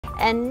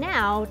And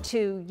now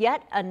to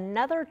yet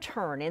another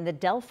turn in the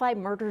Delphi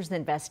murders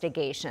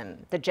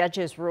investigation. The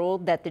judges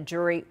ruled that the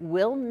jury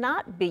will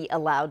not be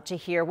allowed to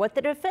hear what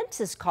the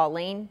defense is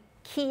calling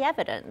key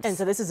evidence. And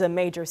so this is a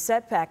major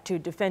setback to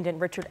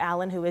defendant Richard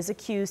Allen, who is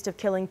accused of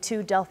killing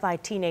 2 Delphi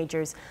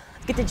teenagers.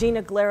 Let's get to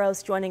Gina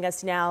Glaros joining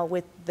us now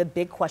with the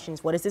big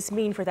questions. What does this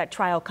mean for that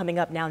trial coming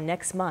up now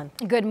next month?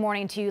 Good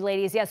morning to you,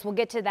 ladies. Yes, we'll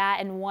get to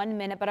that in 1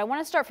 minute, but I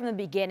want to start from the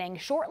beginning.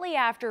 Shortly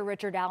after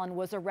Richard Allen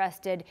was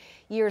arrested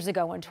years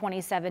ago in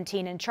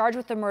 2017 and charged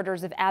with the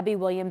murders of Abby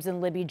Williams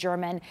and Libby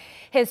German,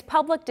 his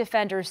public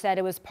defender said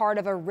it was part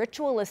of a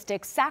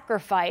ritualistic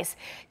sacrifice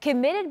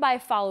committed by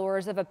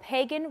followers of a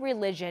pagan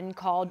religion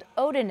called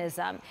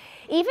Odinism.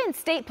 Even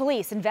state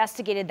police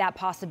investigated that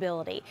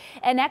possibility.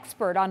 An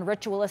expert on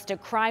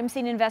ritualistic crime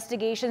scene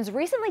investigations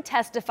recently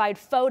testified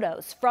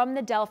photos from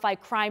the Delphi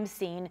crime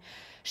scene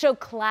show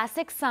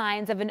classic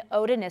signs of an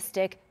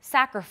Odinistic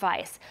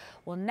sacrifice.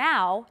 Well,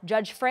 now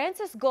Judge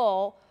Frances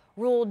Gull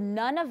ruled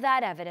none of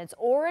that evidence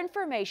or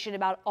information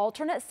about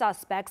alternate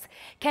suspects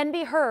can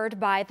be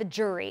heard by the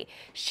jury.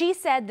 She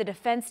said the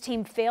defense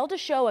team failed to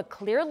show a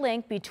clear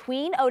link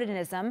between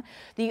Odinism,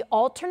 the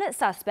alternate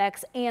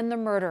suspects, and the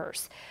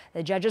murders.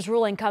 The judge's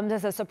ruling comes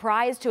as a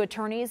surprise to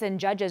attorneys and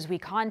judges we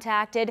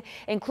contacted,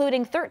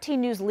 including 13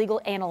 News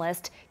legal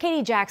analyst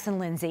Katie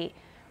Jackson-Lindsay.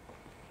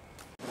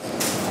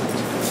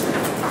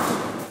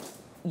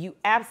 You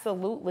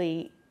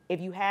absolutely, if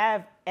you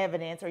have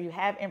evidence or you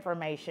have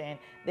information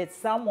that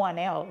someone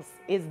else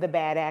is the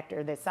bad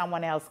actor, that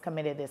someone else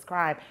committed this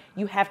crime,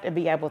 you have to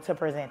be able to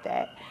present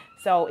that.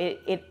 So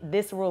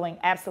this ruling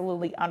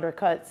absolutely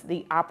undercuts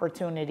the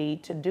opportunity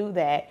to do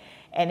that,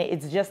 and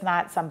it's just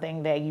not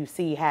something that you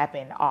see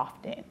happen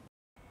often.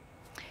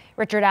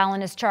 Richard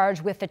Allen is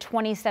charged with the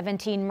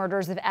 2017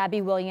 murders of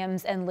Abby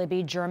Williams and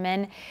Libby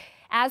German.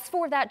 As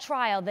for that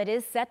trial that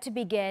is set to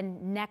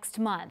begin next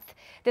month,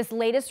 this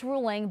latest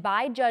ruling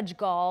by Judge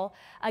Gull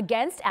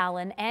against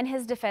Allen and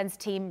his defense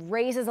team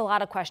raises a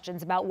lot of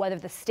questions about whether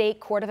the state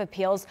court of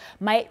appeals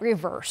might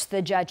reverse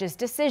the judge's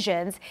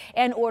decisions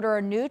and order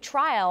a new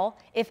trial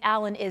if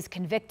Allen is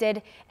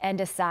convicted and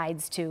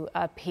decides to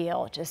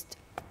appeal. Just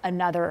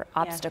another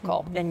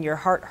obstacle. And your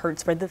heart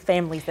hurts for the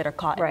families that are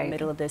caught in the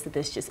middle of this,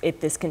 if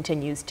this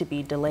continues to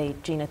be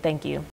delayed. Gina, thank you.